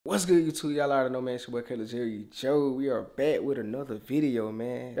What's good, YouTube? Y'all already know, man. It's your boy Kayla Jerry Joe. We are back with another video,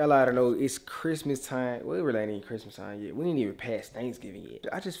 man. Y'all already know it's Christmas time. Well, it really ain't even Christmas time yet. We ain't even past Thanksgiving yet.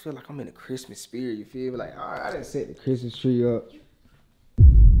 I just feel like I'm in the Christmas spirit, you feel me? Like, all right, I done set the Christmas tree up.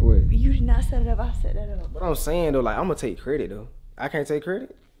 What? You did not set it up, I set that up. But I'm saying, though, like, I'm gonna take credit, though. I can't take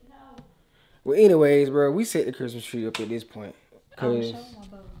credit? No. Well, anyways, bro, we set the Christmas tree up at this point. I'm showing my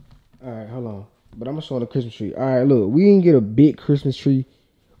bow. All right, hold on. But I'm gonna show the Christmas tree. All right, look, we didn't get a big Christmas tree.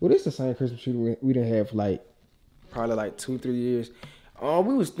 Well, this is the same Christmas tree we didn't have for like probably like 2-3 years.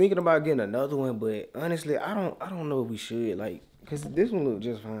 We was thinking about getting another one, but honestly, I don't know if we should, like, cause this one look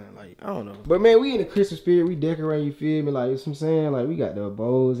just fine. Like, I don't know. But man, we in the Christmas spirit. We decorate. You feel me? Like, you know what I'm saying? Like, we got the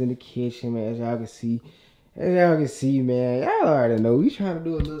bowls in the kitchen, man. As y'all can see. Man, y'all already know we trying to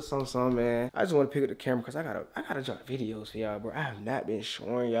do a little something, man. I just want to pick up the camera because I gotta drop videos for y'all, bro. I have not been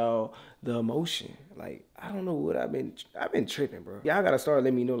showing y'all the emotion. Like, I don't know what I've been tripping, bro. Y'all gotta start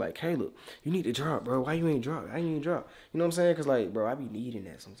letting me know, like, hey, look, you need to drop, bro. Why you ain't drop? I ain't drop. You know what I'm saying? Cause like, bro, I be needing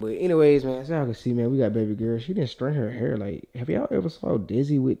that sometimes. But anyways, man, as y'all can see, man, we got baby girl. She didn't straighten her hair. Like, have y'all ever saw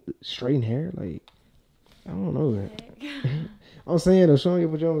Dizzy with straightened hair? Like, I don't know that. I'm saying though, showing your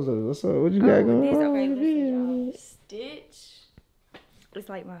pajamas though. What's up? What you got going on? Okay, listen, y'all. Stitch. It's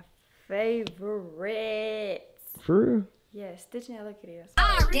like my favorite. For real? Yeah, Stitch and Hello Kitty.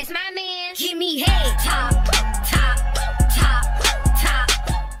 This my man. Give me head top.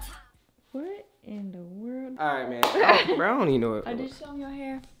 What in the world? Alright, man. Bro, I don't even know it. I did show them your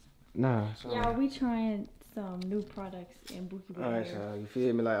hair. Nah. Yeah, we trying some new products in Bookie Bear. Alright, so you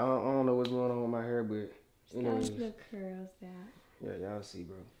feel me? Like, I don't know what's going on with my hair, but anyways. Look curls that. Yeah, y'all see,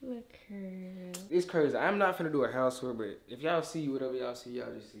 bro. Look curls. It's crazy. I'm not finna do a house tour, but if y'all see whatever y'all see,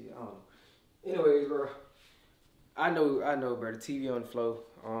 y'all just see. I don't know. Anyways, bro. I know, bro. The TV on the floor.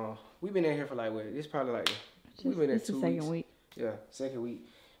 We've been in here for like what? It's probably like we've been in 2 weeks. Second week. Yeah, second week.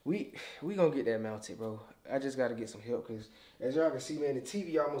 We gonna get that mounted, bro. I just gotta get some help because as y'all can see, man, the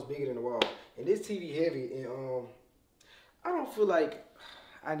TV almost bigger than the wall, and this TV heavy, and I don't feel like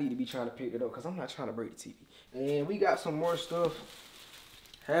I need to be trying to pick it up because I'm not trying to break the TV. And we got some more stuff.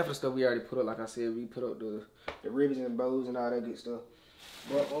 Half of the stuff we already put up. Like I said, we put up the ribbons and bows and all that good stuff.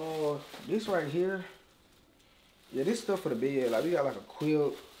 But this right here, yeah, this stuff for the bed. Like, we got like a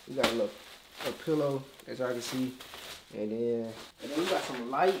quilt. We got a pillow, as y'all can see. And then we got some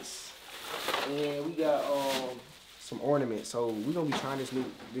lights. And we got some ornaments. So we're gonna be trying this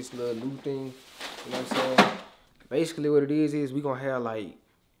little new thing. You know what I'm saying? Basically what it is we gonna have like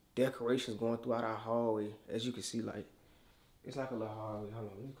decorations going throughout our hallway. As you can see, like, it's like a little hallway. Hold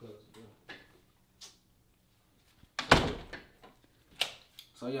on, let me close the door.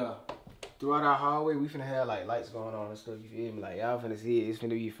 So yeah, throughout our hallway, we finna have like lights going on and stuff. You feel me? Like, y'all finna see it. It's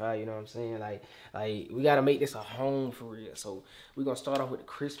finna be fire. You know what I'm saying? Like we gotta make this a home for real. So we gonna start off with the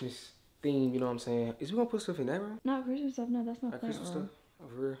Christmas theme. You know what I'm saying? Is we gonna put stuff in that room? Not Christmas stuff. No, that's not Christmas stuff. Oh,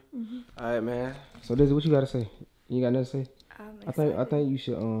 for real? Mm-hmm. All right, man. So this is what you gotta say. You got nothing to say? I think you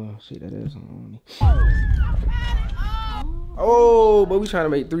should shake that ass on me. Oh, but we trying to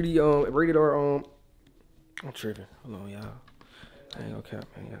make 3D rated R I'm tripping. Hold on, y'all. I ain't gonna cap,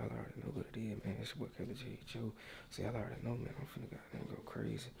 man. Y'all already know what it is, man. It's your boy Kayla Jerry Joe. See, y'all already know, man. I'm finna go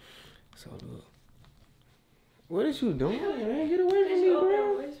crazy. So look. What is you doing, man? Get away from me, bro.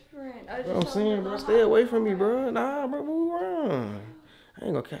 Bro, I'm saying, bro, stay away from me, bro. Nah, bro, move around. I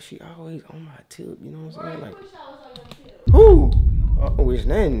ain't gonna catch she always on my tip, you know what I'm saying? Like, who? Oh, it's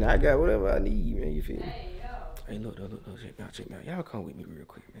nothing. I got whatever I need, man. You feel me? Hey, look, check me out. Y'all come with me real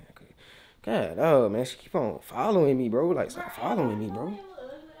quick, man. God, oh, man, she keep on following me, bro. Like, stop following me, bro.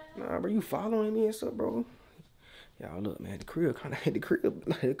 Nah, bro, you following me and stuff, bro. Y'all, look, man, the crib the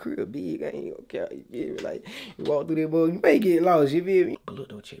crib big. I ain't gonna care, you feel me? Like, you walk through that book, you may get lost, you feel me? But look,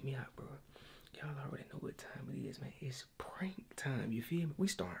 though, check me out, bro. Y'all already know what time it is, man. It's prank time, you feel me? We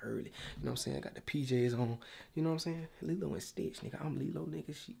start early. You know what I'm saying? I got the PJs on. You know what I'm saying? Lilo and Stitch, nigga. I'm Lilo,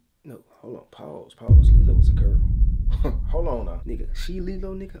 nigga. No, hold on. Pause. Lilo was a girl. Hold on now. Nigga, she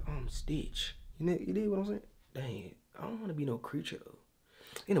Lilo, nigga. I'm Stitch. You did what I'm saying? Dang, I don't want to be no creature, though.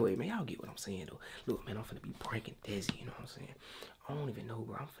 Anyway, man, y'all get what I'm saying, though. Look, man, I'm finna be pranking Desi, you know what I'm saying? I don't even know,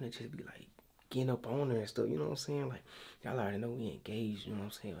 bro. I'm finna just be, like, getting up on her and stuff, you know what I'm saying? Like, y'all already know we engaged, you know what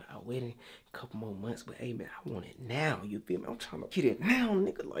I'm saying? Our wedding, a couple more months, but hey, man, I want it now, you feel me? I'm trying to get it now,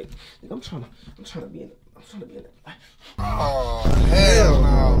 nigga. Like, I'm trying to be in the, oh, hell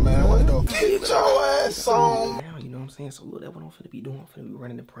no, man. What the fuck? Get your ass on. Now, you know what I'm saying? So, look, that's what I'm finna be doing. I'm finna be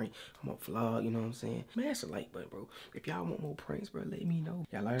running the prank. I'm gonna vlog, you know what I'm saying? Smash the like button, bro. If y'all want more pranks, bro, let me know.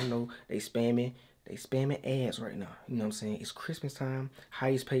 Y'all already know they spamming ads right now. You know what I'm saying? It's Christmas time.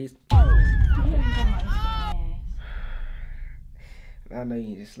 Highest paid. I know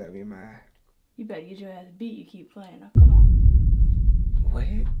you just slapped me in my eye. You better get your ass beat. You keep playing. Now, come on. What?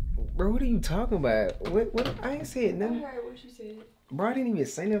 Bro, what are you talking about? What? I ain't said I nothing. heard what you said. Bro, I didn't even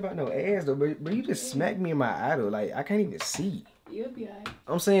say nothing about no ass though. Bro, you just smacked me in my eye though. Like, I can't even see. You'll be alright.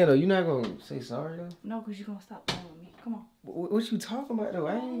 I'm saying though, you're not gonna say sorry though? No, because you're going to stop playing with me. Come on. What you talking about though?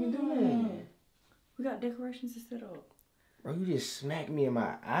 I ain't even doing that. We got decorations to set up. Bro, you just smacked me in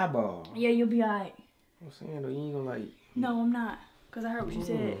my eyeball. Yeah, you'll be alright. I'm saying though, you ain't gonna like. No, I'm not. Because I heard what you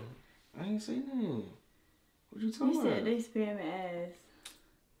said. I ain't say nothing. What you talking You about? said they spamming ass.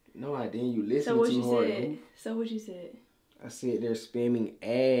 No, I didn't. You listened So what too you hard. said? So what you said? I said they're spamming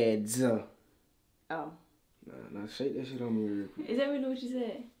ads. Oh. Nah, shake that shit on me real quick. Is that really what you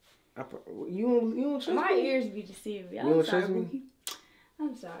said? You don't trust My me? ears be deceiving me. You I'm don't sorry, trust me? Bookie.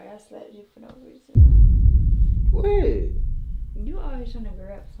 I'm sorry. I slapped you for no reason. What? You always trying to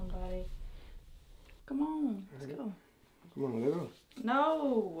grab somebody. Come on. Let's go. Come on, let's go.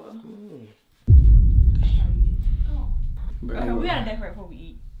 No. Come on. Come on. But Okay, we gotta decorate before we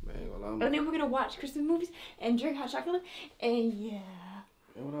eat. Man, ain't gonna lie. And then we're gonna watch Christmas movies and drink hot chocolate. And yeah.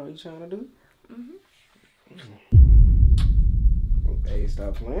 What are you trying to do? Mm-hmm. Hey,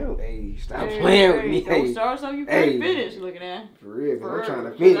 stop playing. Hey, stop playing with me. Don't Hey, start something you Hey. can't finish looking at. for real, For I'm trying to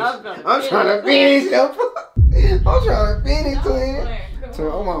real. finish. I'm trying to I'm trying to finish. I'm trying to finish, No, twin. come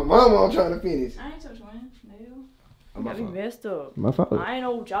So, oh on. my mama, I'm trying to finish. I ain't so twin. No. Oh, my Got me fault. messed up. My fault. I ain't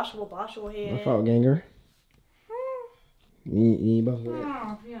no Joshua Boshua head. My fault, ganger. You ain't about that.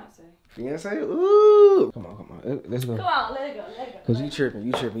 Oh, fiance. Fiancé? Ooh. Come on. Let's go. Come on, let it go, let it go. Cause you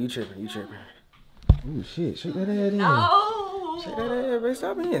tripping. Ooh, shit. Shake that ass in. No. Shake that ass, babe.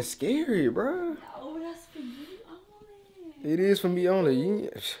 Stop being scary, bro. No, that's for you only. It is for me only.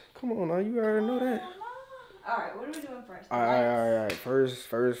 Come on now, you already know that. Alright, what are we doing first? All right. First.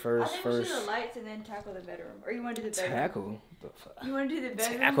 I think we should do the lights and then tackle the bedroom. Or you want to do the bedroom? Tackle. The fuck? You want to do the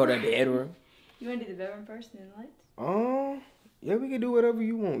bedroom? Tackle the bedroom. You want to do the bedroom first and then the lights? Yeah, we can do whatever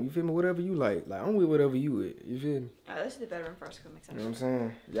you want. You feel me? Whatever you like. Like, I'm with whatever you with. You feel me? Alright, let's do the bedroom first because it makes sense. You know what I'm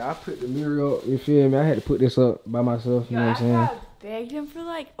saying? Yeah, I put the mirror up. You feel me? I had to put this up by myself. You know what I'm saying? I begged him for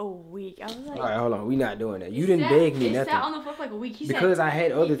like a week. I was like, All right, hold on. We not doing that. You didn't beg me It nothing. sat on the floor for like a week. He Because said, I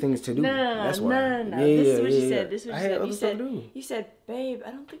had other things to do. No. That's why. No. Yeah, This is what you yeah. said. This is what I you had said. other stuff to do. You said, babe, I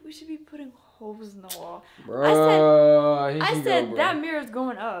don't think we should be putting holes in the wall. Bro, I said that mirror's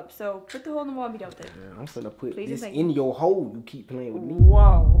going up, so put the hole in the wall and be done with it. Yeah, I'm finna put Please this and thank in you. your hole. You keep playing with me.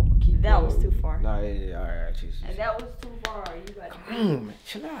 Whoa, Keep that playing was with too me. far. Nah, yeah. All right, just. And that was too far. You got Come on, man.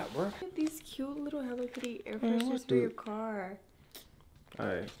 Chill out, bro. these cute little Hello Kitty air Man, fresheners what for the- your car. All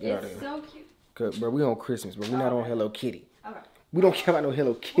right, get out of It's here. so cute. Cause, bro, we on Christmas, but we not on Hello Kitty. Okay. We don't care about no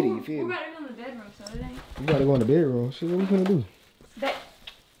Hello Kitty. You feel We're me? about to go in the bedroom, so it ain't. We gotta go in the bedroom. Shit, what we finna do? That.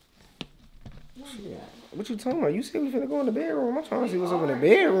 What you talking about? You said we finna go in the bedroom. I'm trying to see what's up in the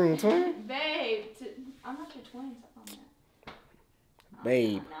bedroom, twin. Babe, I'm not your twin. Stop on that.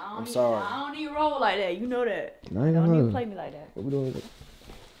 Babe, No, I don't I'm need- sorry. I don't need to roll like that. You know that. I ain't Don't gonna need to lie. play me like that. What we doing?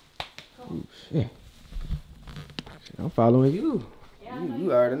 Ooh, shit. Shit, I'm following you. Yeah, I know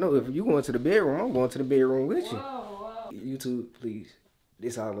You already know. If you going to the bedroom, I'm going to the bedroom with you. Whoa. YouTube, please.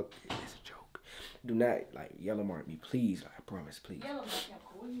 This all look. It's a joke. Do not like yellow mark me, please. I promise, please. Yellow black and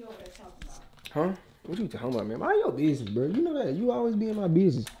cool. What are you over there talking about? Huh? What you talking about, man? Mind your business, bro. You know that. You always be in my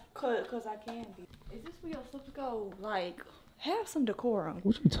business. Cause I can be. Is this where your slippers go? Like, have some decorum.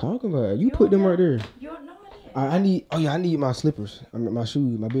 What you talking about? You You put them don't right there. You don't know it. I need. Oh yeah, I need my slippers. I mean, my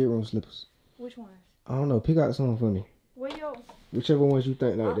shoes, my bedroom slippers. Which ones? I don't know. Pick out some for me. Where yo? Whichever ones you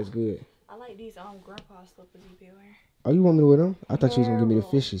think like that's good. I like these grandpa slippers you be wearing. Oh, you want me to wear them? I thought you was gonna give me the No.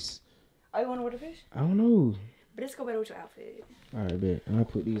 fishes. Oh, you wanna wear the fish? I don't know. But let's go better with your outfit. All right, bet. I'll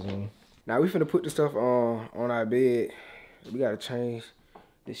put these on. Now we finna put the stuff on our bed. We gotta change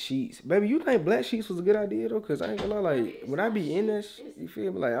the sheets. Baby, you think black sheets was a good idea though? Cause I ain't gonna lie, like when I be in that shit, you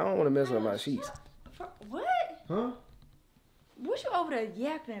feel me? Like I don't wanna mess up my sheets. What? Huh? What you over there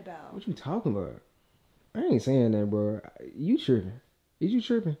yapping about? What you talking about? I ain't saying that, bro. You tripping? Is you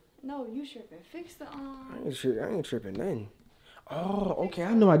tripping? No, you tripping. Fix the I ain't tripping nothing. Oh, okay.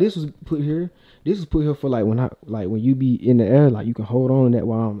 I know why this was put here. This was put here for like when you be in the air, like you can hold on to that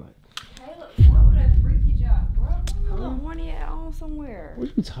while I'm like. Hey, look, you over there freaky job, bro. You little horny at home somewhere. What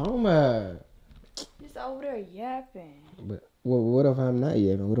you talking about? Just over there yapping. But what if I'm not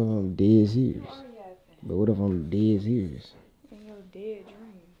yapping? What if I'm dead serious? You are yapping. But what if I'm dead serious? In your dead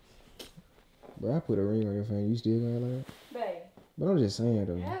dreams. Bro, I put a ring on your finger. You still gonna like? Babe, But I'm just saying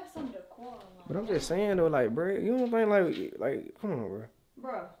though. have some decorum. But I'm just saying though, like, bro, you don't think like, come on, bro.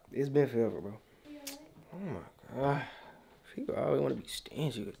 Bro. It's been forever, bro. You alright? Oh my god. People always want to be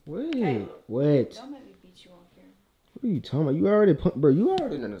stingy. What? Hey, What? Don't make me beat you on camera. What are you talking about? You already bro. You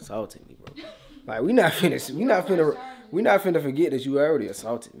already done assaulted me, bro. Like we not finna forget that you already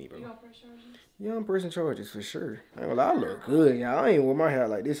assaulted me, bro. You gonna press charges? Yeah, I'm pressing charges for sure. I ain't gonna lie, I look good, y'all. I ain't with my hair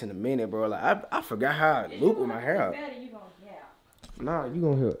like this in a minute, bro. Like I forgot how I look with my hair. Nah, you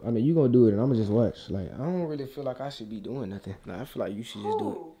gonna help. I mean, you gonna do it, and I'ma just watch. Like I don't really feel like I should be doing nothing. Like I feel like you should just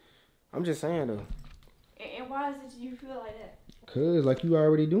do it. I'm just saying though. And why is it you feel like that? Cause like you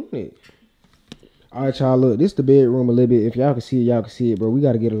already doing it. All right, y'all. Look, this the bedroom a little bit. If y'all can see it, y'all can see it, bro. We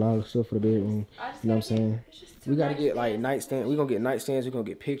gotta get a lot of stuff for the bedroom. You know what I'm saying? We gotta get like nightstand. We gonna get nightstands. We gonna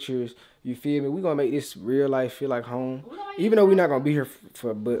get pictures. You feel me? We gonna make this real life feel like home. Even though we're not gonna be here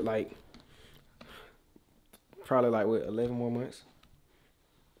for but like probably like what 11 more months.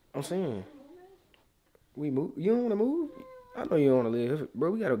 I'm saying we move. You don't wanna move? I know you don't wanna live,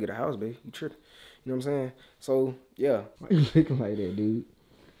 bro. We gotta get a house, baby. You tripping? You know what I'm saying? So yeah. Why you looking like that, dude?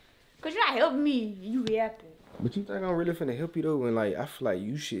 Cause you're not helping me. You yapping. But you think I'm really finna help you though? When like I feel like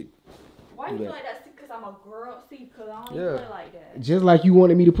you should. Why you feel like that? Cause I'm a girl. See, cause I don't play like that. Just like you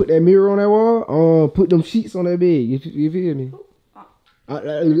wanted me to put that mirror on that wall. Put them sheets on that bed. You feel me? Cause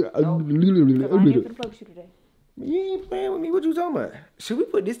I ain't finna play with you today. You ain't playing with me. What you talking about? Should we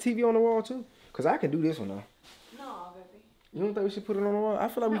put this TV on the wall too? Cause I can do this one now. No, baby. You don't think we should put it on the wall? I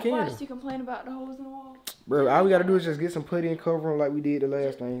feel like we can. Why did you complain about the holes in the wall? Bro, all we gotta do is just get some putty and cover them like we did the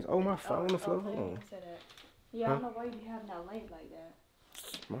last things. Oh, my phone on the floor. Hold on. Yeah, I don't know why you be having that light like that.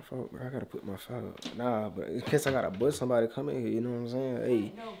 My fault, bro. I gotta put my file up. Nah, but in case I gotta bust somebody come in here, you know what I'm saying?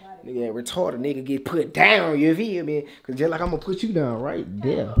 Hey, nigga ain't retarded. Nigga get put down, you feel me? Cause just like I'm gonna put you down right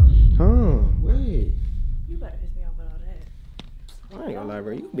there. Wait. You better piss me off with all that. I ain't gonna lie,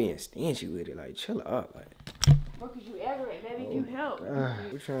 bro. You being stingy with it. Like, chill out. Like. Bro, could you ever, baby, you help.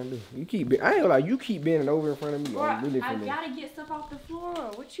 What you trying to do? You keep, I ain't gonna lie, you keep bending over in front of me. Bro, I gotta get stuff off the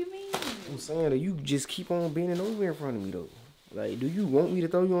floor. What you mean? I'm saying that you just keep on bending over in front of me though. Like, do you want me to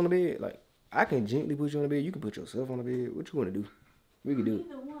throw you on the bed? Like, I can gently put you on the bed. You can put yourself on the bed. What you want to do? We can do it.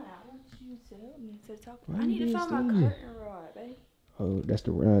 Either one. I want you to help me to talk. I need to find my curtain rod, babe. Oh, that's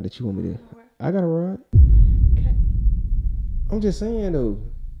the rod that you want me to. I got a rod. Okay. I'm just saying though.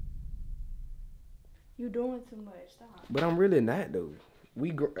 You doing too much. Stop. But I'm really not though.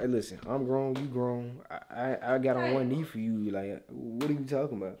 Hey, listen, I'm grown. You grown. I got on one knee for you. Like, what are you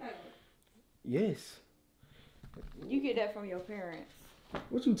talking about? Yes. You get that from your parents.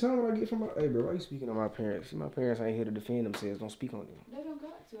 What you talking about? I get from my. Hey, bro, why you speaking on my parents? My parents ain't here to defend themselves. Don't speak on them. They don't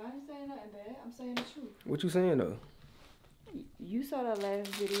got to. I ain't saying nothing bad. I'm saying the truth. What you saying though? You saw that last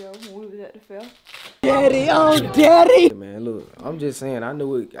video when we was at the fair. Daddy, oh daddy. Man, look, I'm just saying. I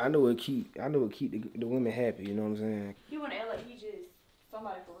know it keep the women happy. You know what I'm saying? You wanna act like he just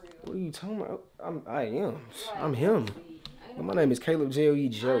somebody for real? What are you talking about? I am. I'm him. My name is Caleb J.O.E.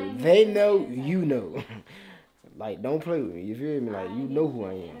 Joe. They know, you know. Like, don't play with me. You feel me? Like, you know who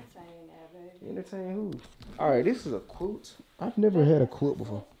I am. Entertain who? All right, this is a quote. I've never had a quote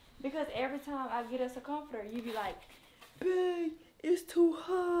before. Because every time I get us a comforter, you be like, babe, it's too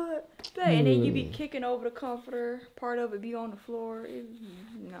hot. And then you be kicking over the comforter. Part of it be on the floor.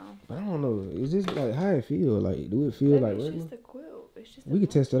 No. But I don't know. Is this like how it feel? Like, do it feel like it's just a quilt. It's just we could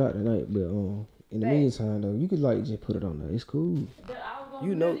test it out tonight, but in the meantime though, you could like just put it on there. It's cool.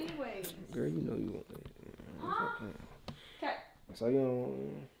 You know, girl, you know you want it. Huh? Okay. So you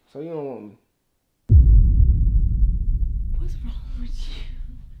don't want me. What's wrong with you?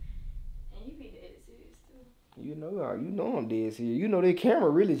 And you be dead serious too. You know I'm dead serious. You know the camera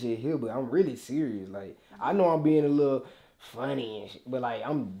really just here, but I'm really serious. Like I know I'm being a little funny and shit, but like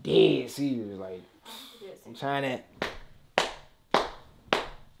I'm dead serious. Like I'm trying to,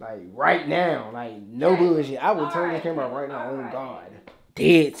 like right now, like no bullshit. I would turn the camera right now. Oh God,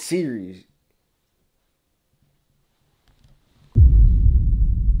 dead serious.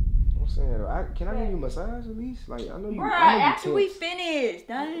 I'm saying, can I give you a massage at least? Like I know you. Bruh, I know after you we finish,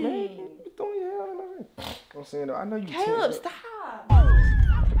 dang. Man, you throwing your hand on my head. I'm saying though, I know you. Caleb, stop.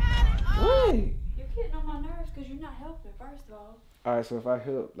 What? You're getting on my nerves because you're not helping. First of all. All right, so if I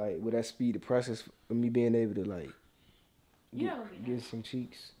help, like, would that speed the process of me being able to like get some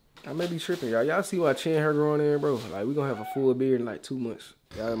cheeks? I may be tripping, y'all. Y'all see my chin hair growing in, bro? Like we gonna have a full beard in like 2 months.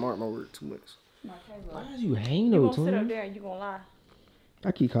 Y'all mark my word, 2 months. Why is you hang though, twin? You gonna sit up there and you gonna lie?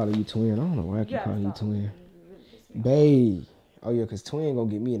 I keep calling you twin. I don't know why I keep calling you twin. Babe. Oh yeah, cause twin gonna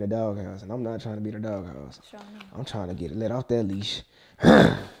get me in the doghouse, and I'm not trying to be in the doghouse. I'm trying to get let off that leash.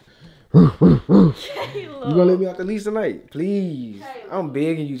 You gonna let me out the leash tonight, please? I'm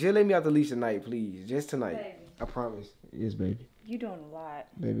begging you, just let me out the leash tonight, please. Just tonight, baby. I promise. Yes, baby. You doing a lot,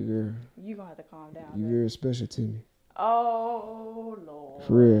 baby girl. You gonna have to calm down. You very special to me. Oh Lord.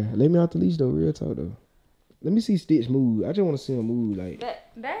 For real, let me out the leash though. Real talk though. Let me see Stitch move. I just want to see him move. Like,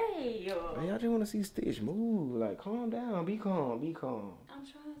 babe. man, I just want to see Stitch move. Like, calm down. Be calm. Be calm. I'm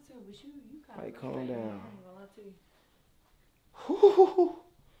trying to, but you kind of like, calm down. I ain't gonna lie to you.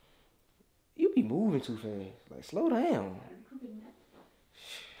 You be moving too fast. Like, slow down.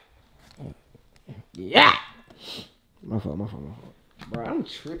 Yeah. My fault. Bro, I'm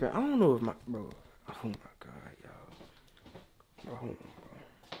tripping. I don't know if my bro. Oh my god, y'all. Bro, hold on,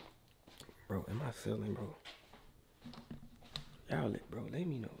 bro. Bro, am I selling, bro? Y'all, let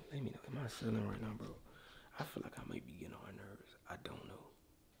me know. Am I selling right now, bro? I feel like I might be getting on her nerves. I don't know.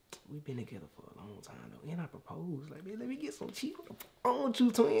 We've been together for a long time though, and I proposed. Like, man, let me get some cheese on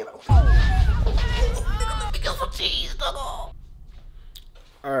you, twin. Get some cheese, dog.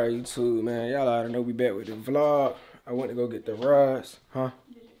 All right, YouTube, man. Y'all already know we back with the vlog. I went to go get the rods, huh?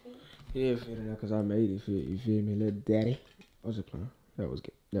 Yeah, fit in there because I made it fit. You feel me, little daddy? I was just playing. That was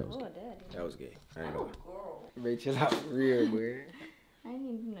gay. That was gay. That was gay. I ain't know. Babe, chill out for real, boy. I ain't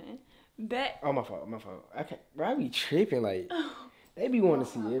even do nothing. Bet. Oh, my fault. I can't. Bro, I be tripping. Like, they be wanting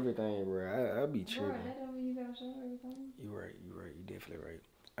to see everything, bro. I be tripping. Bro, that don't mean you gotta show everything. You right. You definitely right.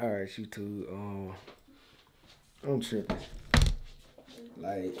 All right, you two. I'm tripping.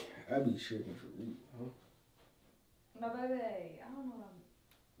 Like, I be tripping for real, huh? No, baby, I don't know.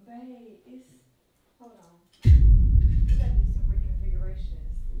 Babe, it's. Hold on. You gotta do some reconfigurations.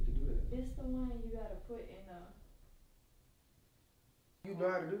 We can do that. It's the one you gotta put in a. You know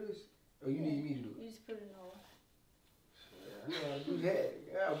how to do this? Or you need me to do it? You just put it in a. I know how to do that.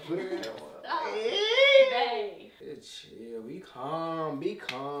 I'll put it in that one. Babe. Chill. Be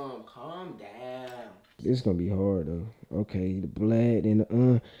calm. Calm down. This is gonna be hard though. Okay, the black,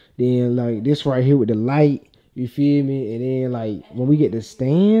 then like this right here with the light. You feel me? And then like when we get the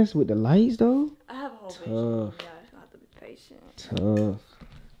stands with the lights though. I have a whole tough. vision. Y'all just gonna have to be patient. Tough.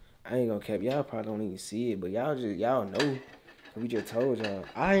 I ain't gonna cap. Y'all probably don't even see it, but y'all know. We just told y'all.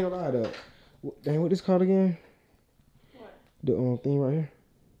 I ain't gonna lie though. Dang, what this called again? What? The thing right here.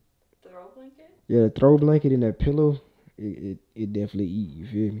 The throw blanket? Yeah, the throw blanket and that pillow. It definitely eat. You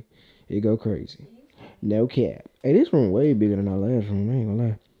feel me? It go crazy. No cap. Hey, this room way bigger than our last room. I ain't gonna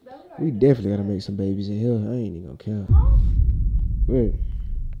lie. We definitely gotta make some babies in here. I ain't even gonna cap. Huh? Wait.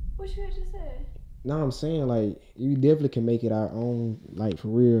 What you had just said? No, I'm saying like you definitely can make it our own. Like for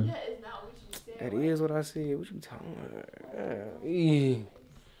real. That is not what you said. That is what I said. What you talking about? Yeah.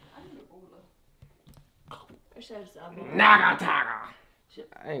 I need a ruler. Naga.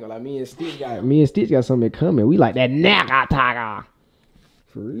 I ain't gonna lie. Me and Stitch got something coming. We like that Naga.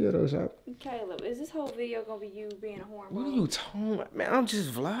 For real though, shop. Caleb, is this whole video gonna be you being a horn? What are you talking about? Man, I'm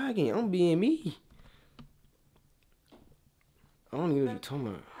just vlogging. I'm being me. I don't even know what you're talking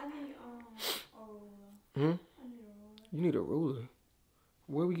about. I need a ruler. Hmm? I need a ruler. You need a ruler?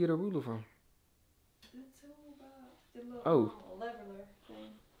 Where we get a ruler from? The little leveler thing.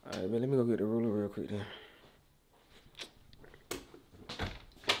 Alright, man, let me go get the ruler real quick then.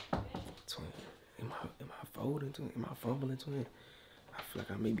 Twin, am I folding to it? Am I fumbling to it? I feel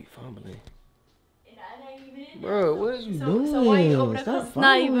like I may be fumbling. Bro, what are you doing? So why you over there? Cause it's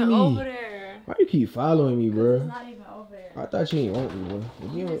not even me. over there. Why you keep following me, bro? It's not even over there. I thought you ain't want me, bro.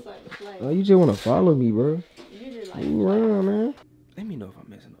 You just like to play. Oh, you just want to follow me, bro. You just like Move around, man. Let me know if I'm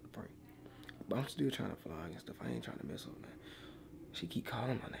messing up the prank. But I'm still trying to vlog and stuff. I ain't trying to mess up, man. She keep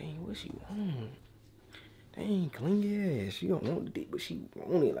calling my name. What she want? Dang, clingy ass. She don't want the dick, but she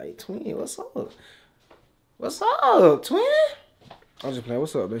want it like twin. What's up? What's up, twin? I'm just playing.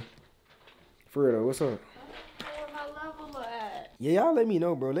 What's up, babe? For real though, what's up? where my level at. Yeah, y'all let me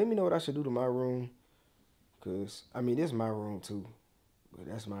know, bro. Let me know what I should do to my room. Cause I mean, this is my room too. But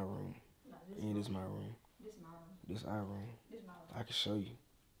that's my room. No, And this my room. This my room. This our room. This my room. I can show you.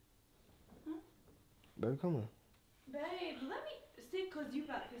 Huh? Baby, come on. Babe, let me see, cause you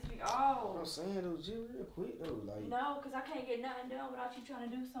about to piss me off. I'm saying though, just real quick though, like. No, cause I can't get nothing done without you trying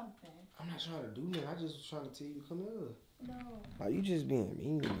to do something. I'm not trying to do that. I just was trying to tell you to come here. No, Like you just being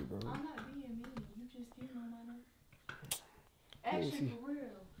mean to me, bro. I'm not being mean. You just getting on my nerves. Let me Actually, see. for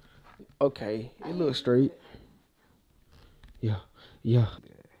real. Okay, it looks straight. Yeah.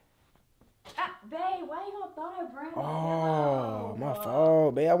 Ah, babe, why you gonna throw that brand? Oh, my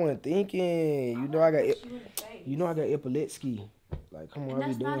fault, babe. I wasn't thinking. You know I got epilepsy. Like, come on, And I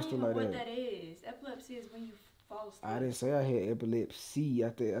be that's doing not stuff even like what that. that is. Epilepsy is when you fall asleep. I didn't say I had epilepsy.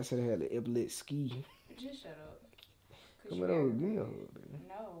 I said I had the epilepsy. Just shut up. Come here, though. Give me a hug, baby.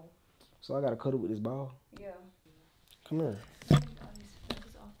 No. So I gotta cuddle with this ball. Yeah. Come here. All these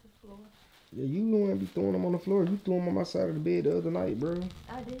feathers off the floor. Yeah, you don't want to be throwing them on the floor. You threw them on my side of the bed the other night, bro.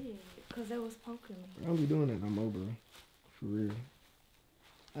 I did, cause they was poking me. I don't be doing that no more, bro. For real.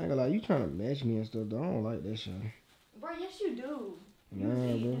 I ain't gonna lie, you trying to match me and stuff, though. I don't like that shit. Bro, yes you do. You Nah,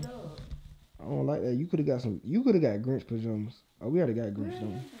 was eating bro. it up. I don't like that. You could have got some. You could have got Grinch pajamas. Oh, we already got Grinch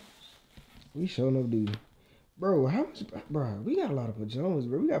pajamas. We sure enough do. Bro, how much? Bro, we got a lot of pajamas,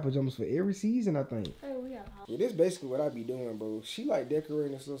 bro. We got pajamas for every season, I think. Hey, we got Yeah, this basically what I be doing, bro. She like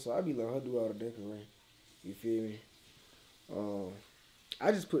decorating and stuff, so I be letting her do all the decorating. You feel me?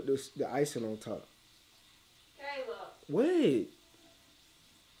 I just put the icing on top. Caleb. Wait.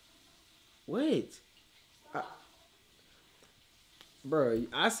 Bro,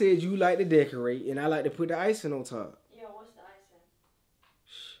 I said you like to decorate, and I like to put the icing on top. Yo, what's the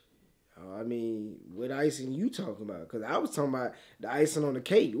icing? I mean, what icing you talking about? Because I was talking about the icing on the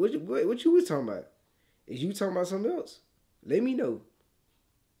cake. What you was talking about? Is you talking about something else? Let me know.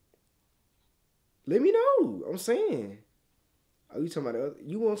 Let me know. I'm saying. Are you talking about the other?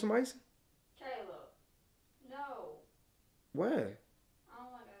 You want some icing? Caleb. No. Why? I don't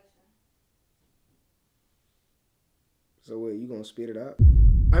like icing. So what, you gonna spit it out?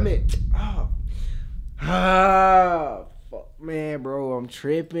 I mean, fuck, man, bro, I'm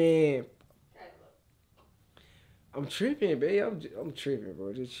tripping. I'm tripping, babe. I'm tripping,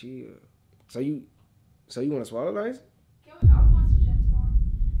 bro. Just chill. So you want to swallow the ice? Are we going to the gym tomorrow?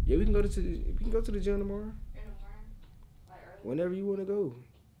 Yeah, we can go to the gym tomorrow. In the morning? Like early? Whenever you want to go.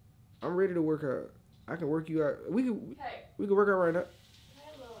 I'm ready to work out. I can work you out. We can work out right now.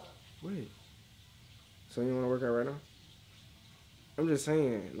 Wait. So you want to work out right now? I'm just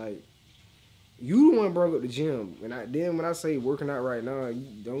saying, like, you the one brought up the gym. When I say working out right now,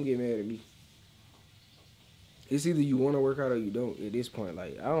 you don't get mad at me. It's either you want to work out or you don't at this point.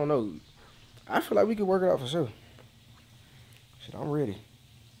 Like, I don't know. I feel like we could work it out for sure. Shit, I'm ready.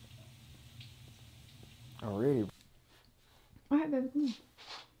 I'm ready. All right, baby, come on.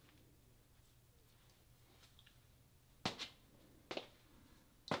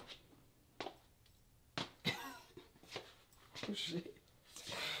 Oh, shit.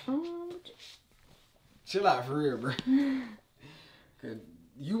 Chill out for real, bro. Cause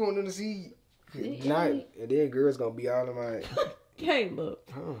you want them to see. And then girls gonna be all in my. Caleb.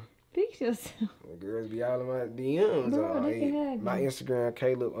 Huh? Fix yourself. The girls be all in my DMs. Bro, they can have my you. Instagram,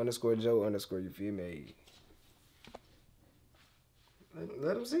 Caleb_Joe_. You feel me?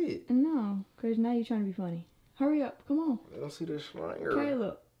 Let them see it. No, because now you're trying to be funny. Hurry up. Come on. Let them see the slinger.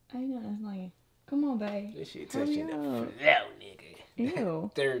 Caleb. I ain't got that slanging. Come on, babe. This shit Hurry touching the up. flow, nigga.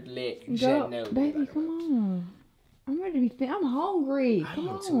 Ew. Third leg. Go, baby, come on. I'm ready to be I'm hungry. Come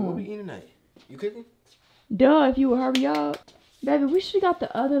I am too. What we on. eating tonight? You cooking? Duh, if you would hurry up. Baby, we should have got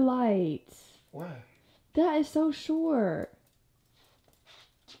the other lights. Why? That is so short.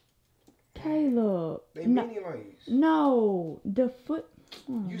 Caleb. They mini lights. No. The foot.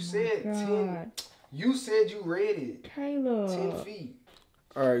 Oh You said my 10. God. You said you read it. Caleb. 10 feet.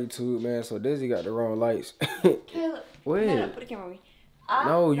 Alright, YouTube, man. So Desi got the wrong lights. Caleb. What? No, put the camera on me.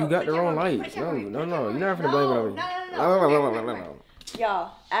 No, you got put the wrong camera on me. lights. Put the camera No, on me. no, Put the no. You're camera not finna blame it on me. No.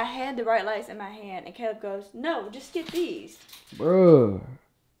 Y'all, I had the right lights in my hand, and Caleb goes, "No, just get these." Bruh.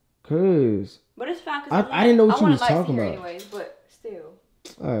 Cause. But it's fine, cause I didn't know what I you want was lights talking here about. anyways, but still.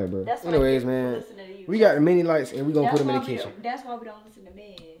 Alright, bro. That's why Anyways, people man. listen to you. We got the mini lights and we gonna put them in the kitchen. That's why we don't listen to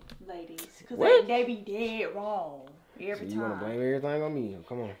men, ladies, cause What? they be dead wrong every So time. you wanna blame everything on me?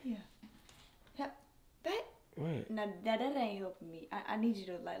 Come on. Yeah. That. What? Now that ain't helping me. I need you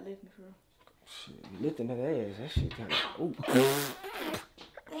to like lift me for real. Shit, you lifting that ass. That shit kinda. Ooh.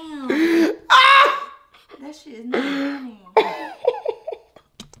 Damn. That shit is not funny.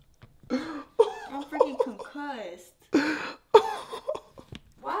 I'm freaking concussed.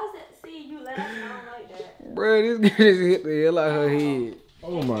 Why is that? See, you laughing out like that. Bro, this girl just hit the hell out of her head.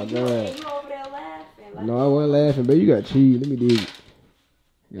 Oh my god. You over there laughing? Like, No, I wasn't laughing, but you got cheese. Let me dig it.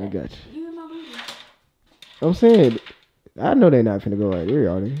 Yeah, I got you. You in my booty. I'm saying, I know they not finna go right there,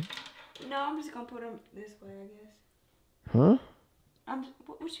 are they? No, I'm just gonna put them this way, I guess. Huh?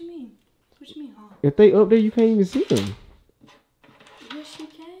 What you mean? What you mean, huh? If they up there, you can't even see them. Yes, you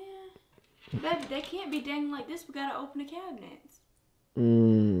can. Baby, they can't be dangling like this. We gotta open the cabinets.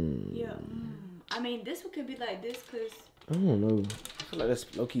 Yeah. I mean, this one could be like this, cause. I don't know. I feel like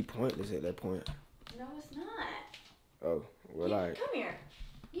that's low key pointless at that point. No, it's not. Oh, well, like. Come here.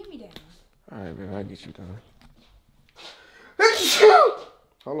 Give me that one. All right, man, I'll get you done.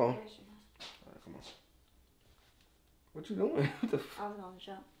 Hold on. All right, come on. What you doing? What the I was gonna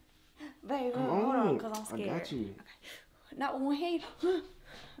jump. Babe, Come hold on, on. cause I'm scared. I got you. Okay. Not with one hand.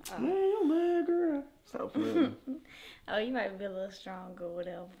 Man, you mad, girl. Stop playing. Oh, you might be a little stronger,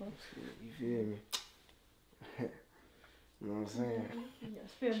 whatever. You feel me? You know what I'm saying?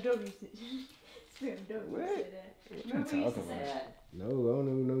 Spam W. Spam W. What? Say that. Remember you used to say that? No, I don't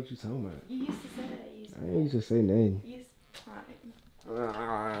even know what you're talking about. You used to say that. I ain't used to say nothing. You used to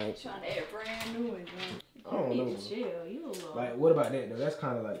Alright. trying to add brand new ones, man. I don't know. Chill. You a little. Like, what about that though? That's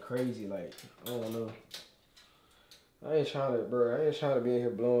kind of like crazy. Like, I don't know. I ain't trying to be in here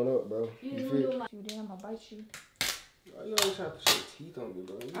blowing up, bro. You feel? like you damn, I'll bite you. Why you always trying to put your teeth on me,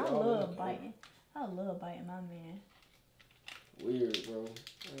 bro? I love biting. I love biting my man. Weird, bro.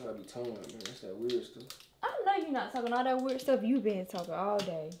 I gotta be tongue out, man. That's that weird stuff. I know you're not talking all that weird stuff you been talking all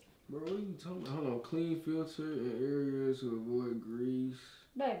day. Bro, what are you talking about? Hold on. Clean filter in areas to avoid grease.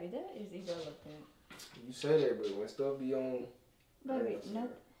 Baby, that is irrelevant. You say that, but when stuff be on... Baby, nothing.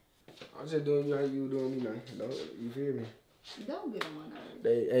 I'm just doing you how you doing me now. Don't, you feel me? Don't get on my nerves.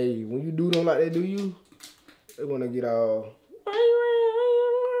 Hey, when you do them like they do you, they wanna get all...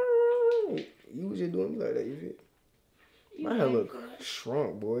 You was just doing me like that, you feel? My hair look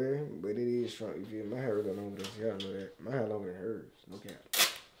shrunk, boy, but it is shrunk, you feel? My hair is longer than y'all know that. My hair longer than hers, no cap.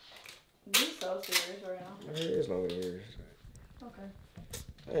 You so serious right now. My hair is longer than hers. Okay.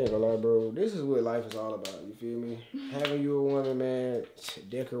 I ain't gonna lie, bro. This is what life is all about, you feel me? Having you a woman, man,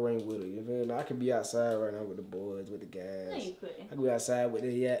 decorating with her, you feel me? I could be outside right now with the boys, with the guys. No, you couldn't. I could be outside with the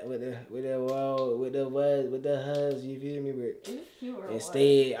hubs, you feel me? But instead,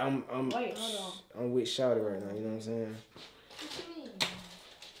 Wait, hold on. I'm with Shawty right now, you know what I'm saying? What you mean?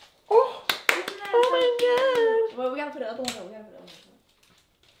 Oh my God. Well, we gotta put the other one up.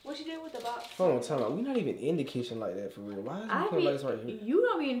 What you did with the box? Hold on, time out. We not even in the kitchen like that for real. Why is we putting lights right here? You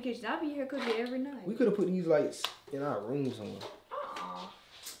don't be in the kitchen. I be here cooking every night. We could have put these lights in our room somewhere.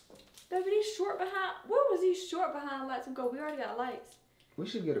 Baby, these short behind. Where was these short behind lights go? We already got lights. We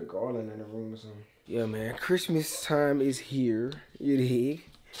should get a garland in the room or something. Yeah, man. Christmas time is here. You dig?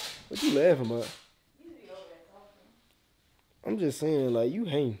 What you laughing about? I'm just saying, like, you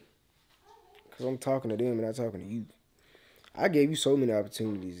hang. Because I'm talking to them and not talking to you. I gave you so many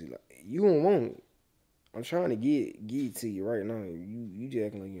opportunities. Like, you don't want it. I'm trying to get it to you right now. You just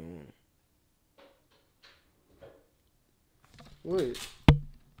acting like you don't want it. What?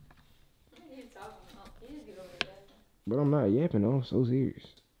 But I'm not yapping though. I'm so serious.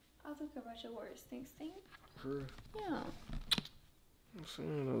 I'll think about your words. Stink. For real? Yeah. I'm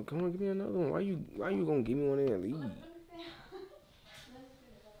saying though, come on, give me another one. Why you gonna give me one and leave?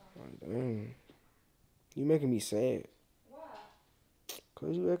 Like, dang. You making me sad. Why?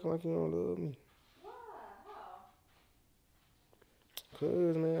 Cause you acting like you don't love me. Why? How?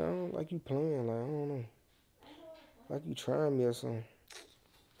 Cause man, I don't like you playing. Like I don't know. Like you trying me or something.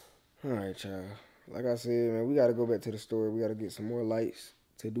 All right, child. Like I said, man, we gotta go back to the store. We gotta get some more lights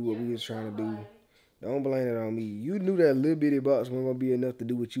to do what we was trying to do. Don't blame it on me. You knew that little bitty box wasn't gonna be enough to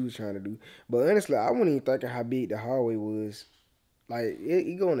do what you was trying to do. But honestly, I wasn't even thinking how big the hallway was. Like,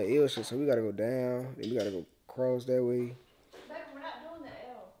 it go on the L shit, so we gotta go down. Then we gotta go cross that way. Baby, we're not doing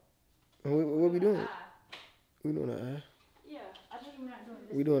the L. What we doing? We doing the I. Yeah, I think we're not doing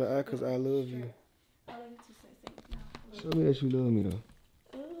this. We doing the I because I love you. I love you too, Sensei. Show me that you love me, though.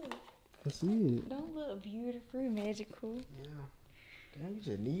 Ugh. I see it. Don't look beautiful, magical. Yeah. Damn, you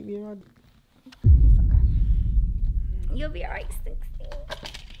just need me in my... It's okay. You'll be alright, Sensei.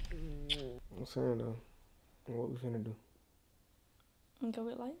 I'm saying, though, what we finna do? Go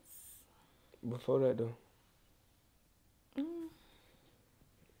with lights? Before that, though. Hmm?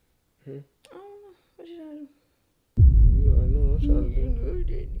 I don't know. What you trying to do? You already know what I'm trying to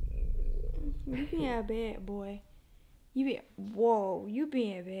do. You being bad, boy. Whoa, you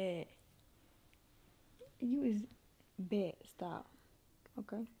being bad. You is bad. Stop.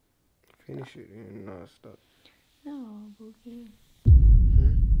 Okay? Finish it and not stop. No, Bookie.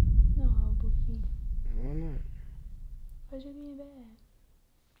 Hmm? No, Bookie. Why not? Cause you being bad.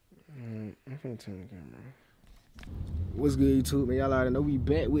 I'm finna turn the camera on. What's good, YouTube, man? Y'all already know we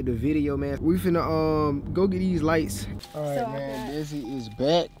back with the video, man. We finna go get these lights. All right, So man. Desi is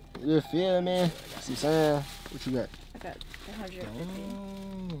back. You feel, man? See, Sam, what you got? I got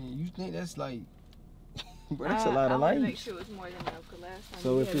 150. You think that's like, bro? That's a lot of I lights. want to make sure it's more than enough. Cause last time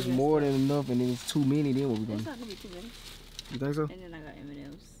So if it's more than enough and then it's too many, then what we gonna it's do? not gonna be too many. You think so? And then I got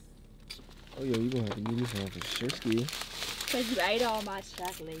M&M's. Oh yeah, you gonna have to give this one for sure, Ski. Cause you ate all my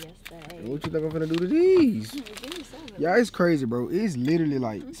chocolate yesterday. What you think I'm finna do to these? Give me some. Yeah, it's crazy, bro. It's literally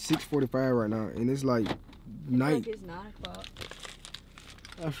like 6:45 right now, and it's like night. Like it's 9 o'clock.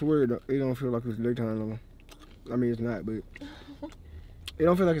 I swear it don't feel like it's daytime no more. I mean, it's not, but it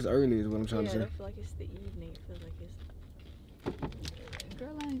don't feel like it's early is what I'm trying to say. I don't feel like it's the evening. It feels like it's...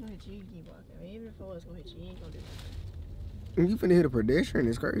 Girl, I ain't gonna hit you. You keep walking. I mean, even if I was gonna hit you, you ain't gonna do nothing. And you finna hit a pedestrian,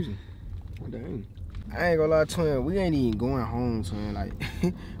 it's crazy. Dang. I ain't gonna lie, twin. We ain't even going home, twin. Like,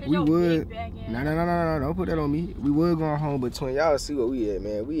 we your would. big back ass. No. Don't put that on me. We would going home, but twin, y'all see what we at,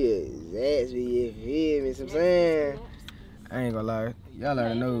 man. We at Zaxby's, you feel me? See what I'm saying? I ain't gonna lie. Y'all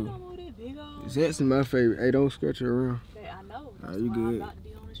already know. Zaxby's my favorite. Hey, don't scratch it around. I know. Nah, you good. I'm about to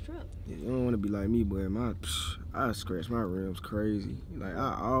be on this trip. Yeah, you don't want to be like me, boy. I scratch my rims crazy. Like,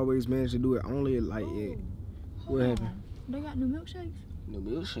 I always manage to do it only like it. What happened? They got new milkshakes. New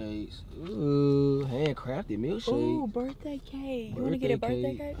milkshakes. Ooh, handcrafted milkshake. Ooh, birthday cake. You want to get a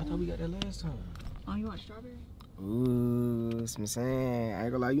birthday cake? I thought we got that last time. Oh, you want strawberry? Ooh, that's what I'm saying. I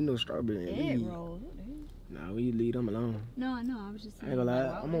ain't gonna lie, you know strawberry. Egg roll. Nah, we leave them alone. No, I know. I was just saying. I ain't gonna lie.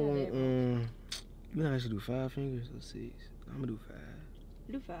 Like, I'm gonna you know I should do 5 fingers or 6. I'm gonna do 5.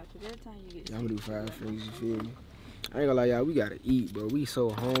 Do 5, because every time you get Yeah, I'm gonna do 5 fingers, you feel me? I ain't gonna lie, y'all, we gotta eat, bro. We so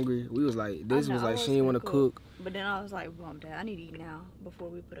hungry. We was like, this was like, she didn't wanna cook. But then I was like, well, Dad, I need to eat now before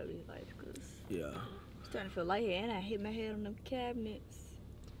we put up these lights, because yeah, I'm starting to feel lightheaded, and I hit my head on them cabinets.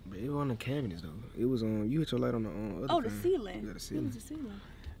 But it wasn't the cabinets, though. It was on, you hit your light on the other the ceiling. Yeah, the ceiling. It was the ceiling.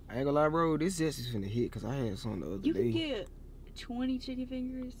 I ain't gonna lie, bro, this just is finna hit, because I had some the other day. You can get 20 chicken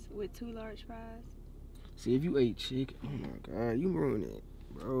fingers with 2 large fries. See, if you ate chicken, oh my God, you ruined it,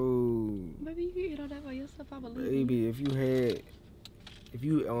 bro. Maybe you can eat all that by yourself, I believe. Baby, if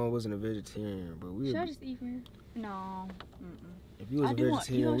you wasn't a vegetarian, bro, Should I just eat me? No. If you was a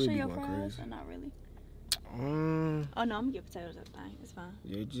vegetarian, we'd be going crazy. Or not really? Oh no, I'm gonna get potatoes at the thing. It's fine.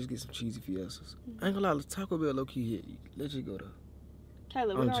 Yeah, just get some cheesy fiestas. I ain't gonna lie, Taco Bell low key hit. Let you go though.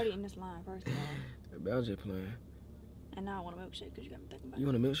 Caleb, we're already in this line, first of all. Belgian playing. And now I want a milkshake because you got me thinking about it. You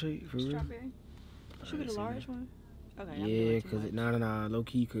want a milkshake for real? Strawberry. Should we get a large one? Okay. Yeah, cause nah, low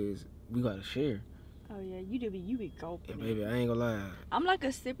key, cause we gotta share. Oh yeah, you be gulping. Yeah, baby, I ain't gonna lie. I'm like a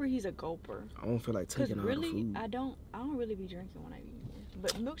sipper. He's a gulper. I don't feel like taking all the food. I don't really be drinking when I eat.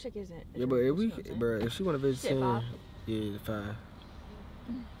 But milkshake isn't. Yeah, but if she want a vegetarian, yeah, 5.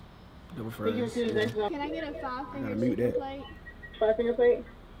 Double fries. Yeah. Can I get a 5-finger mute chicken that. plate? 5-finger plate?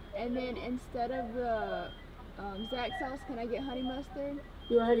 And then instead of the Zax sauce, can I get honey mustard?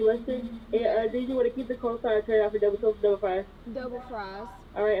 You want honey mustard? Yeah, did you want to keep the coleslaw or turn it off for double toast, double fries? Double fries.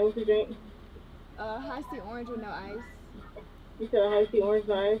 Alright, and what's your drink? High C orange with no ice. You said a high tea orange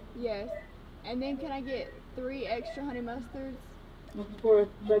no ice? Yes. And then can I get 3 extra honey mustards? Of course,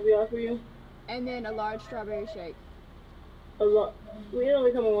 that'd be all for you. And then a large strawberry shake. A lot. We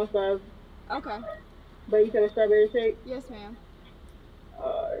only come on one size. Okay. But you said a strawberry shake? Yes, ma'am.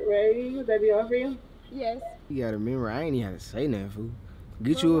 Alrighty, would that be all for you? Yes. You gotta remember, I ain't even had to say nothing, fool.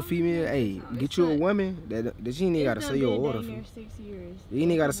 Get you a female, hey, get you a woman that she ain't even gotta say your order, fool. 6 years. You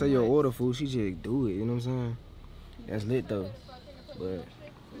ain't gotta say your order, fool. She just do it, you know what I'm saying? That's lit, though. But,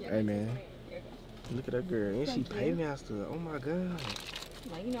 hey, man. Look at that girl. Ain't she paymaster? Oh, my God.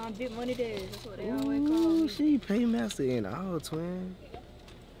 Like, you know, I'm big money days. That's what they always call me. She paymaster in all, twin.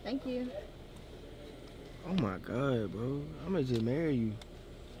 Thank you. Oh, my God, bro. I might just marry you.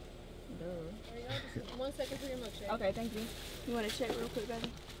 Duh. 1 second for your milkshake. Okay, thank you. You want to check real quick, baby?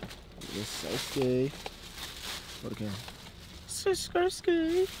 Yes, so scary. What again? So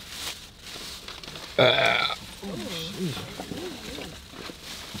scary.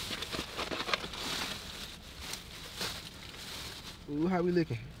 Ooh, how we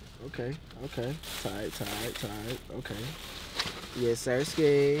looking? Okay. Tight. Okay. Yes, sir,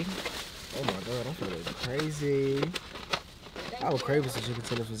 ski. Oh my God, I'm feeling crazy. I was craving some chicken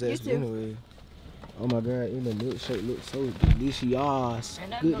tender for Zaxby's anyway. Oh my God, and the milkshake looks so delicious.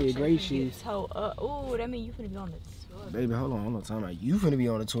 Goodness gracious. Oh, that means you finna be on the toilet. Baby, hold on, time out. You finna be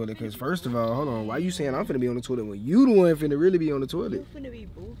on the toilet, cause first of all, hold on, why you saying I'm finna be on the toilet when you the one finna really be on the toilet? You finna be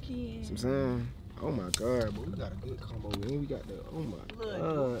booking. I'm saying, oh my God, but we got a good combo, man. We got the, oh my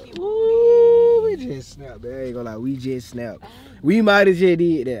God. Ooh, we just snapped, man. I ain't gonna lie, we just snapped. We might have just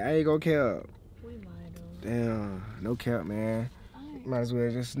did that. I ain't gonna cap. We might have. Damn, no cap, man. Might as well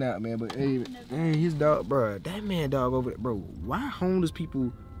just snap, man. But hey, his dog, bro, that man dog over there, bro. Why homeless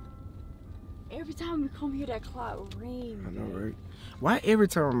people? Every time we come here, that clock rings. I know, right? Why every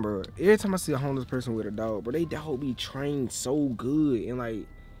time, bro? Every time I see a homeless person with a dog, bro, they dog be trained so good and like,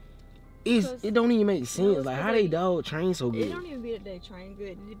 it don't even make sense. Like how they dog train so good. It don't even be that they train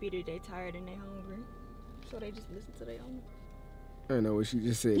good. It be that they tired and they hungry, so they just listen to their own. I know what she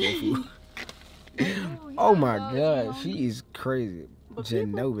just said, that fool. Oh my God, she is crazy.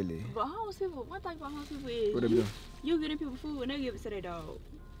 Genobily. But homeless people, one thing about homeless people is what you, you getting people food and they give it to their dog.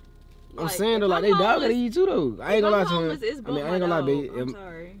 I'm saying though, like they dog gotta eat too though. I ain't gonna lie to him. I mean, I ain't gonna lie, babe. I'm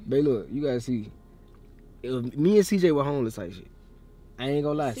sorry. Babe, look, you gotta see. If me and CJ were homeless type shit, I ain't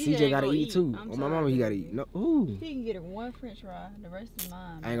gonna lie. CJ gotta eat too. Oh, my mama, he gotta eat. No, ooh. He can get it one French fry. The rest is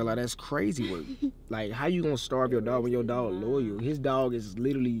mine. I ain't gonna lie. That's crazy work. Like, how you gonna starve your dog when your dog loyal? His dog is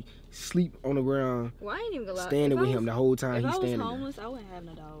literally sleep on the ground, Well, I ain't even gonna lie. standing with him the whole time he's standing. If I was homeless, I wouldn't have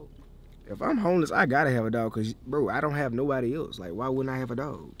no dog. If I'm homeless, I gotta have a dog, cause bro, I don't have nobody else. Like, why wouldn't I have a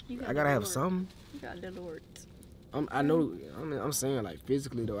dog? I gotta have something. You got little words. I know. I'm saying like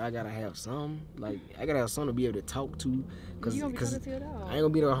physically though, I gotta have some. Like I gotta have something to be able to talk to. Cause You gonna be talking to your dog. I ain't gonna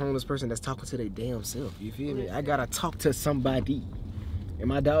be the homeless person that's talking to their damn self. You feel me? I gotta talk to somebody, and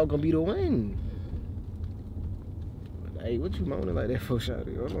my dog gonna be the one. Hey, what you moaning like that for,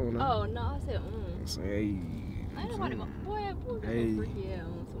 shawty? Hold on. Now. Oh no, I said. I say, hey. I ain't nobody. Boy, Hey. freaky ass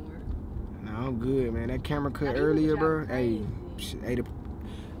on somewhere. Nah, I'm good, man. That camera cut Now, you earlier, was bro. crazy.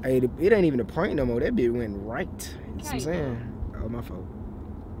 It ain't even a prank no more. That bitch went right. You see what I'm Okay, saying? Oh, my fault.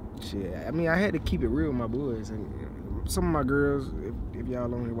 Shit, I mean, I had to keep it real with my boys. And some of my girls, if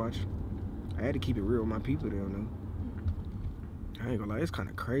y'all on here watching, I had to keep it real with my people, they don't know. I ain't gonna lie, it's kind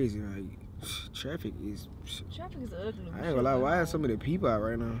of crazy. Like, traffic is ugly. I ain't gonna lie, why is so many people out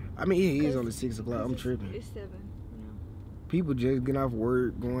right now? I mean, it is only 6 o'clock. I'm It's tripping. It's 7. People just getting off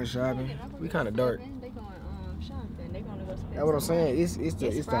work, going shopping. We kind of dark. They going shopping. They gonna go spend. That's what I'm saying.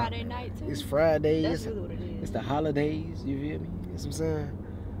 It's Friday night too. It's Friday. That's really what it is. It's the holidays. You feel me? That's what I'm saying.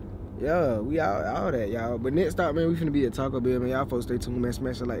 Yeah, we all that, y'all. But next stop, man, we finna be at Taco Bell, man. Y'all folks stay tuned, man.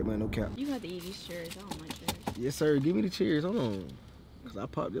 Smash the like, man. No cap. You have to eat these cherries. I don't like cherries. Yes, sir. Give me the cheers. Hold on. Cause I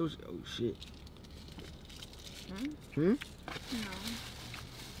popped those. Oh shit. Hmm? No.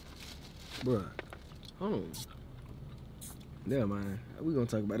 Bruh. Hold on. Never mind. We gonna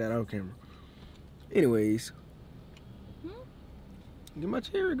talk about that on camera. Anyways. Get my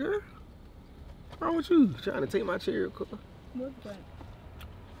cherry, girl. What's wrong with you? Trying to take my cherry, car. What's that?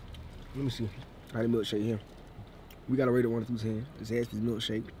 Let me see. How the milkshake here. We got to rate it 1 through 10. It's Ashley's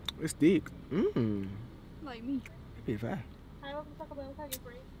milkshake. It's thick. Like me. It'd be fine.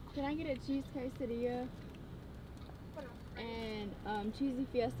 Can I get a cheese quesadilla? And cheesy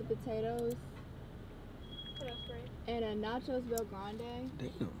fiesta potatoes. And a nachos Bel Grande.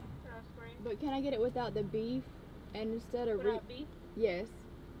 Damn. But can I get it without the beef? And instead of beef? Yes.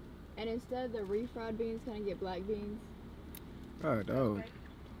 And instead of the refried beans, can I get black beans? Alright, dog.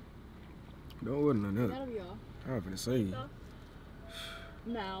 Don't order none of that. That'll be all. I was finna say.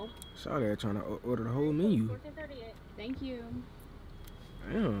 Now. Shawty trying to order the whole menu. Thank you.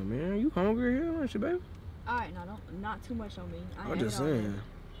 Damn, man. You hungry here, aren't you, baby? Alright, no, not too much on me. I'm just saying.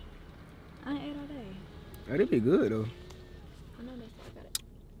 I ain't ate all day. That'd be good, though. I know that's got it.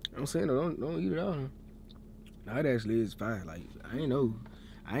 I'm saying, though, don't eat it all, huh? Nah, it actually is fire. Like, I ain't know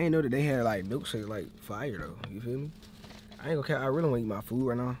that they had, like, milkshake, like, fire, though. You feel me? I ain't gonna care. I really want to eat my food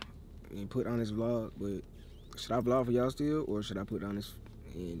right now and put on this vlog, but should I vlog for y'all still, or should I put on this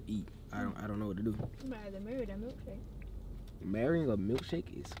and eat? I don't know what to do. You might have to marry that milkshake. Marrying a milkshake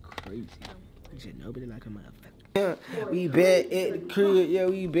is crazy. You should know better like a motherfucker. Yeah, we back at the crib. Yeah,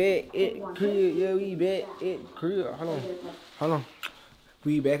 we back at the crib. Yeah, we back at the crib. Hold on.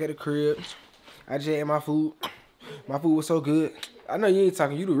 We back at the crib. I just ate my food. My food was so good. I know you ain't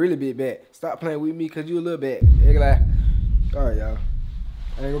talking. You the really big bat. Stop playing with me because you a little bat. All right, y'all.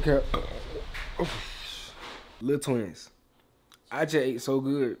 I ain't gonna care. Little twins. I just ate so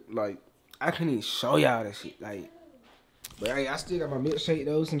good. Like, I couldn't even show y'all that shit. Like, but I still got my milkshake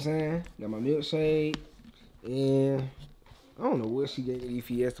though, see what I'm saying? Got my milkshake. And I don't know what she gave me these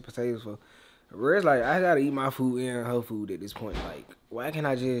fiesta potatoes for. Whereas, like, I gotta eat my food and her food at this point. Like, why can't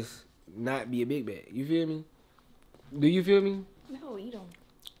I just not be a big bag? You feel me? Do you feel me? No, eat them.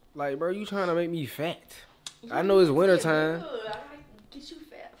 Like, bro, you trying to make me fat. I know it's winter time. I might get you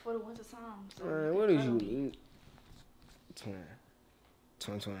fat for the winter time. So Man, what is you eating? Twin.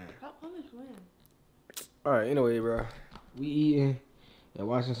 Alright, anyway, bro. We eating and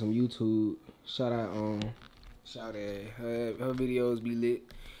watching some YouTube. Shout out her videos be lit.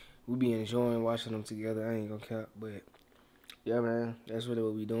 We be enjoying watching them together. I ain't gonna cap, but yeah, man, that's really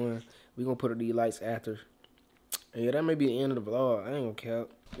what we doing. We gonna put up these lights after. And yeah, that may be the end of the vlog. I ain't gonna cap.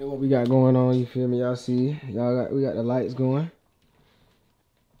 Yeah, what we got going on, you feel me? Y'all see? We got the lights going.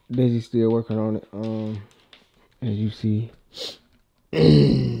 Daisy's still working on it. As you see.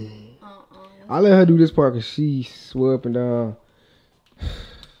 I let her do this part because she swore up and down.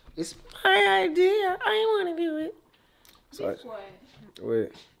 It's my idea. I ain't want to do it. So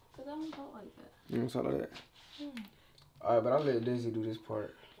wait. Because I don't talk like that. You don't talk like that? Alright, but I'll let Daisy do this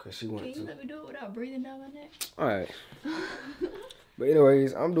part because she wanted to. Can you let me do it without breathing down my neck? Alright. But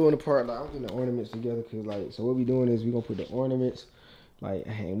anyways, I'm doing the part, like, I'm putting the ornaments together because, like, so what we doing is we going to put the ornaments Like,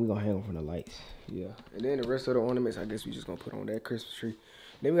 we gonna hang them from the lights. Yeah. And then the rest of the ornaments, I guess we just gonna put on that Christmas tree.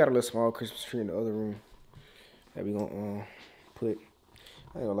 Then we got a little small Christmas tree in the other room that we gonna put.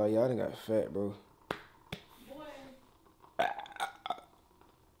 I ain't gonna lie, y'all done got fat, bro.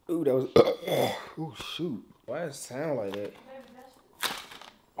 Ooh, that was. Ooh, shoot. Why does it sound like that?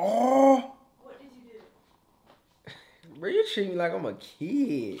 Oh! What did you do? Bro, you treat me like I'm a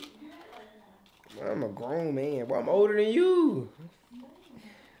kid. Bro, I'm a grown man. Bro, I'm older than you.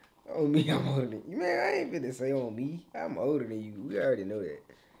 On me, I'm older than you. Man, I ain't finna say on me. I'm older than you. We already know that.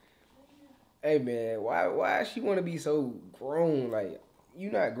 Hey, man, why she want to be so grown? Like,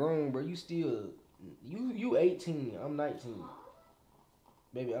 you not grown, bro. You still, you 18. I'm 19.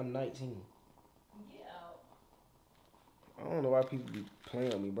 Baby, I'm 19. I don't know why people be playing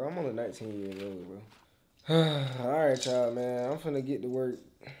with me, bro. I'm only 19 years old, bro. Alright, y'all, man. I'm finna get to work.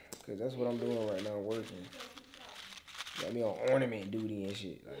 Because that's what I'm doing right now, working. Got me on ornament duty and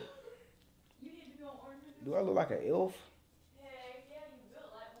shit. Like, do I look like an elf? Yeah, you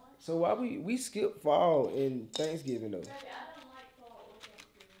built like one. So why we skip fall and Thanksgiving, though? Baby, I don't like fall or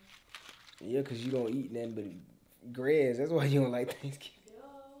Thanksgiving. Yeah, because you don't eat nothing but grass. That's why you don't like Thanksgiving.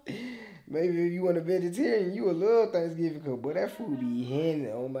 Maybe if you want a vegetarian, you would love Thanksgiving, because, boy, that food be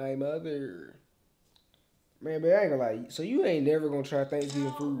handing on my mother. Man, but I ain't gonna lie. So you ain't never gonna try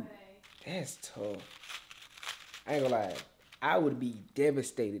Thanksgiving food? That's tough. I ain't gonna lie. I would be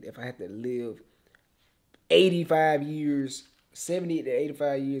devastated if I had to live 85 years, 70 to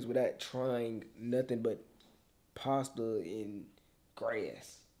 85 years without trying nothing but pasta and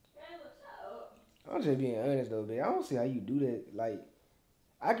grass. I'm just being honest, though, babe. I don't see how you do that. Like,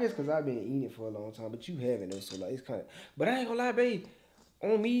 I guess because I've been eating it for a long time, but you haven't, though, so, like, it's kind of... But I ain't gonna lie, babe.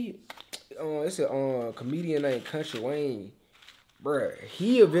 On me, it's a comedian named Country Wayne. Bruh,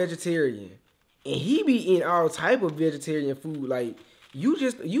 he a vegetarian. And he be eating all type of vegetarian food. Like, you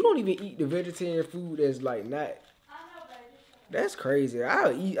don't even eat the vegetarian food that's, like, not... That's crazy.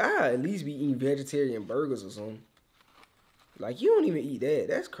 I'll at least be eating vegetarian burgers or something. Like, you don't even eat that.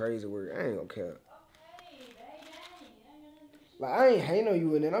 That's crazy work. I ain't gonna care. Like, I ain't hating on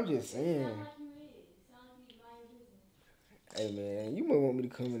you and then I'm just saying. Hey, man, you might want me to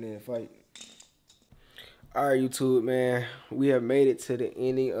come in there and fight. Alright, YouTube, man. We have made it to the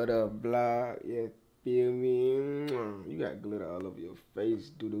ending of the vlog. Yeah, feel me? You got glitter all over your face,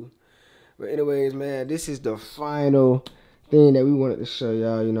 doo-doo. But anyways, man, this is the final thing that we wanted to show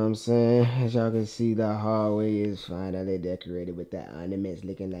y'all, you know what I'm saying? As y'all can see, the hallway is finally decorated with the ornaments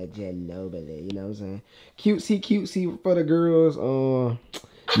looking like Ginobili, you know what I'm saying? Cutesy for the girls.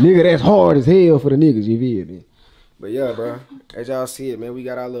 Nigga, that's hard as hell for the niggas, you feel me? But yeah, bro, as y'all see it, man, we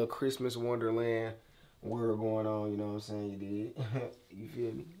got our little Christmas Wonderland world going on, you know what I'm saying? You did. You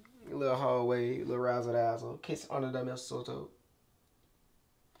feel me? A little hallway, a little razzle-dazzle, kiss under the mistletoe.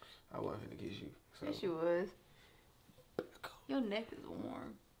 I wasn't gonna kiss you. So. Yes, you was. Your neck is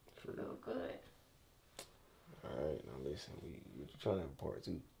warm. True. Feel good. Alright, now listen, we're trying to have a part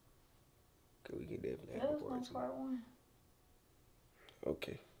 2. Cause we can definitely have a part 2. Part 1.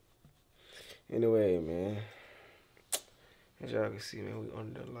 Okay. Anyway, man. As y'all can see, man, we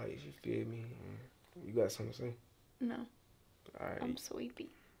under the lights, you feel me? You got something to say? No. Alright. I'm sleepy.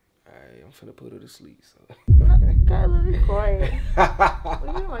 Alright, I'm finna put her to sleep, so. No, Kyla, be quiet.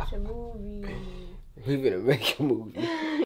 We've been watching movies. We finna make a movie.